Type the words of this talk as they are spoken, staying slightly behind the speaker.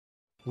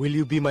Will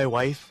you be my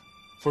wife?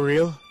 For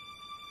real?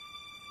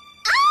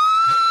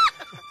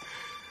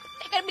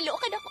 Teka,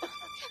 bilokan ako.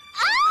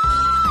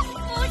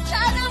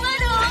 Pucha naman,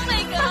 oh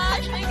my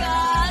gosh, my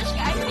gosh.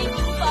 Kahit hindi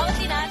mo pa ako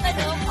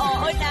tinatanong,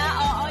 oo na,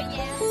 oo,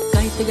 yes.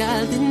 Kahit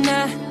tagal din na,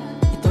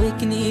 ito'y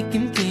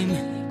kinikimkim.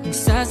 Kung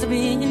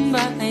sasabihin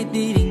ba ay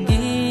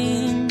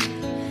diringgin.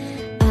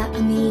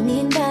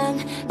 Aaminin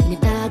bang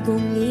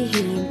tinatagong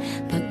lihim?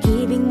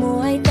 Pag-ibig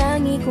mo ay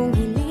tangi kong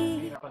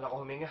hiling. Kaya pala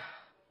ako huminga.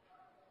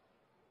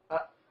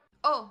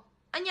 Oh,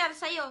 anyari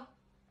sa'yo?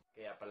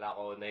 Kaya pala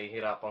ako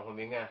nahihirapang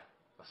huminga.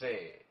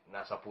 Kasi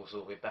nasa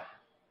puso kita.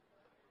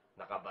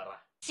 Nakabara.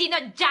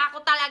 Sinadya ko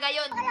talaga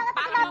yun! Kaya ka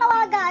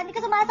tinatawagan, hindi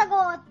ka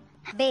sumasagot.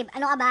 Babe,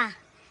 ano ka ba?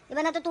 Di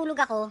ba natutulog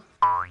ako?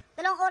 2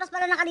 oras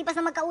pala nakalipas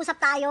na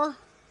magkausap tayo.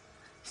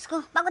 Diyos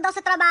ko, bago daw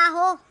sa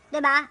trabaho. Di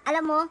ba?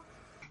 Alam mo?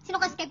 Sino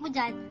ka Skype mo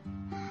dyan?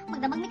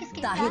 Magdamag ni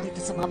Skype ka? Dahil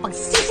dito sa mga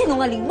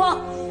pagsisinungaling mo!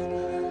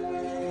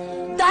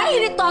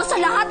 Dahil ito sa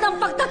lahat ng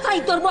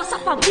pagtatraidor mo sa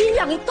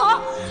pamilyang ito!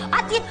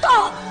 At ito!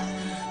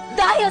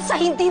 Dahil sa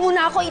hindi mo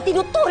na ako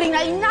itinuturing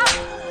na ina!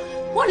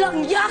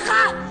 Walang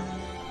yaka!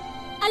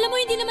 Alam mo,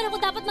 hindi naman ako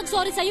dapat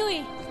mag-sorry sa'yo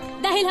eh.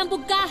 Dahil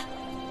hambog ka.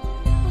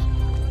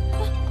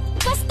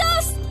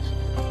 Bastos!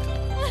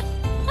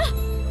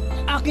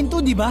 Akin to,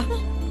 di ba?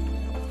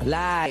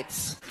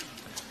 Lights.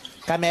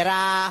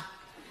 Camera.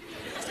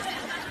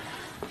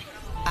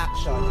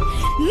 Action.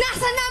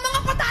 Nasaan na mga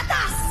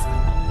patatas?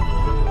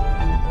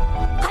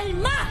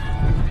 Kalma!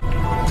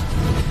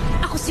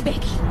 Ako si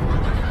Becky.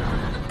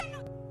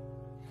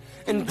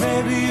 And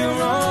baby, you're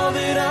all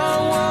that I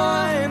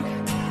want.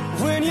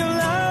 When you're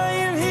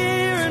lying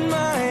here in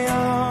my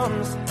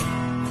arms,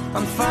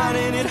 I'm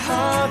finding it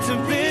hard to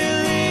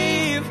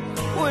believe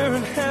we're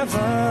in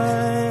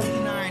heaven.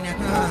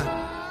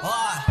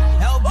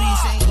 LB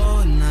say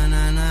go na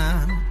na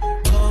na,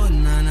 go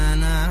na na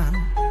na,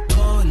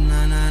 go na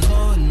na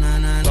go na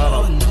na na.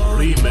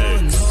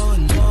 Remix.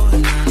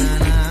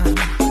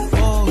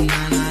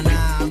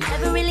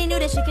 Never really knew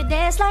that she could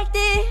dance like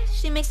this.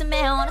 She makes a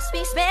man wanna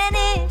speak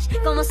Spanish.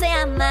 ¿Cómo se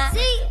llama?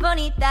 Sí.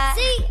 Bonita.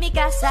 Sí. Mi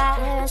casa.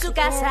 Su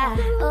casa.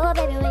 Oh,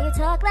 baby, when you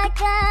talk like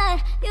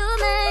that, you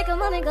make a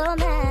woman go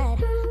mad.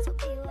 So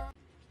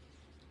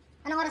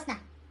Anong oras na?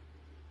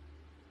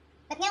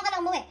 Ba't ngayon ka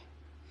lang umuwi?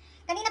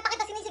 Kanina pa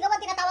kita sinisigawan,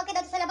 tinatawag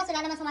kita doon sa labas,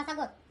 wala naman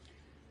sumasagot.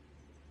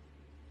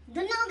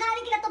 Doon lang ang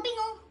galing kila Tuping,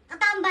 oh. Ang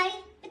tambay.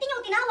 Ba't niyo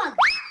ako tinawag?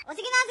 O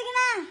sige na, sige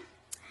na.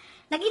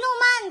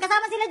 Nag-inuman,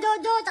 kasama sila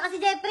Jojo, tsaka si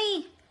Jeffrey.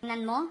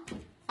 Tingnan mo?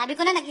 Sabi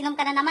ko na, nag-inom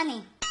ka na naman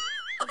eh.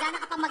 Igana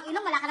ka pang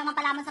mag-inom, wala ka naman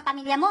palaman sa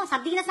pamilya mo.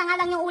 Sardinas na nga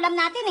lang yung ulam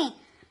natin eh.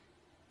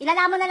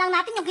 Ilalamon na lang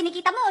natin yung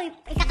kinikita mo,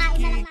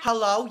 ikakain na lang natin.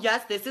 Hello,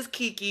 yes, this is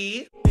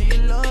Kiki.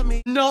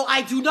 No,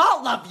 I do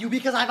not love you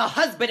because I have a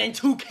husband and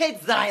 2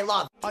 kids that I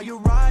love. Are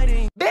you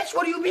riding? Bitch,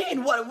 what do you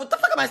mean? What the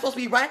fuck am I supposed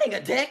to be riding,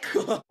 a dick?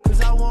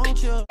 Cause I want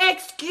you.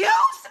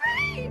 Excuse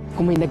me?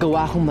 Kung may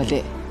nagawa akong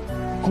mali,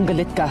 kung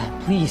galit ka,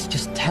 please,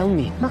 just tell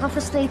me. Baka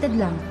frustrated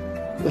lang.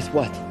 With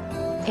what?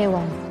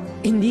 Ewan.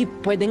 Hindi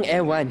pwedeng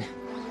ewan.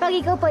 Pag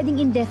ikaw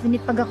pwedeng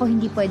indefinite, pag ako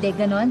hindi pwede,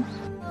 ganon?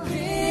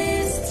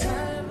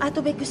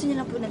 Tubig. Gusto niyo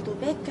lang po ng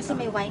tubig? Kasi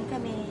may wine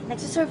kami.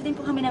 Nagsiserve din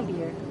po kami ng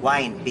beer.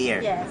 Wine? Beer?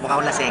 Yes. Mukha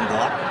akong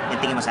lasenggo? Yung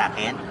tingin mo sa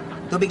akin?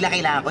 Tubig lang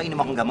kailangan ko, inom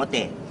akong gamot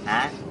eh.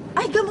 Ha?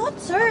 Ay, gamot,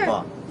 sir!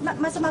 Opo.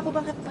 Masama po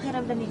ba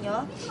pakiramdam ninyo?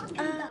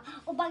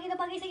 O bagay na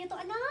bagay sa'yo to,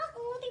 anak.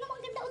 O, tingnan mo,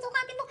 ang ganda. O,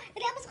 sukatin mo.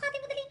 Dali, apa, sukatin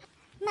mo, dali.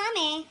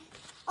 Mami,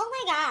 oh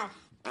my God.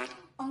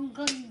 Ang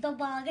ganda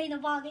bagay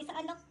na bagay sa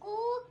anak ko.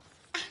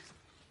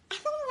 I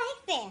don't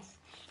like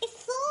this. It's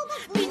so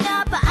good.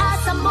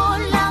 Pinapaasa mo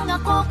lang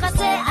ako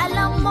kasi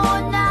alam mo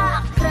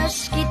na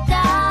crush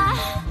kita.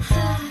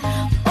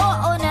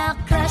 Oo na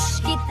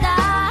crush kita.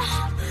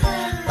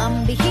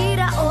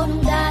 Pambihira on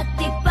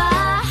dati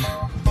pa.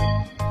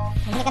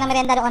 Hindi ka na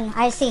merienda doon,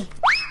 RC.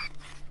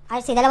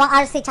 RC, dalawang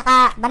RC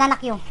tsaka banana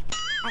Q.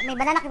 Ay, may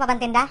banana Q pa bang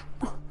tinda?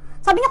 Oh,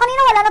 sabi niyo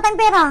kanina wala na tayong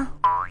pera.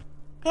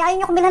 Kaya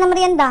ayaw niyo kubilhan ng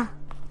merienda.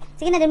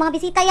 Sige na, din mga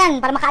bisita yan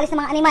para makaalis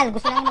ng mga animal.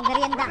 Gusto lang yung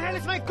mag-merienda. Where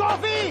is my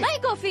coffee? My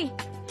coffee!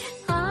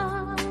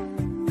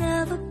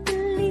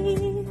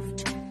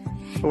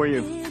 How are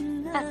you?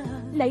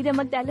 Lyra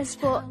Magdalas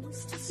po.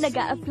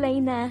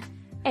 Nag-a-apply na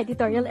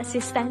editorial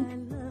assistant.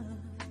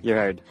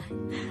 You're hired.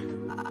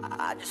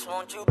 I just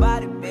want your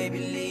body, baby,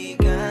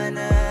 liga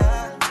na.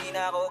 Di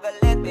na ako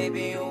galit,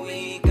 baby,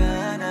 uwi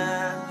ka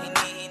na.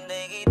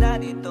 Hinihintay kita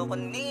dito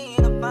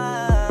kanina pa.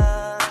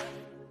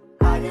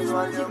 I just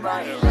want your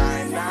body,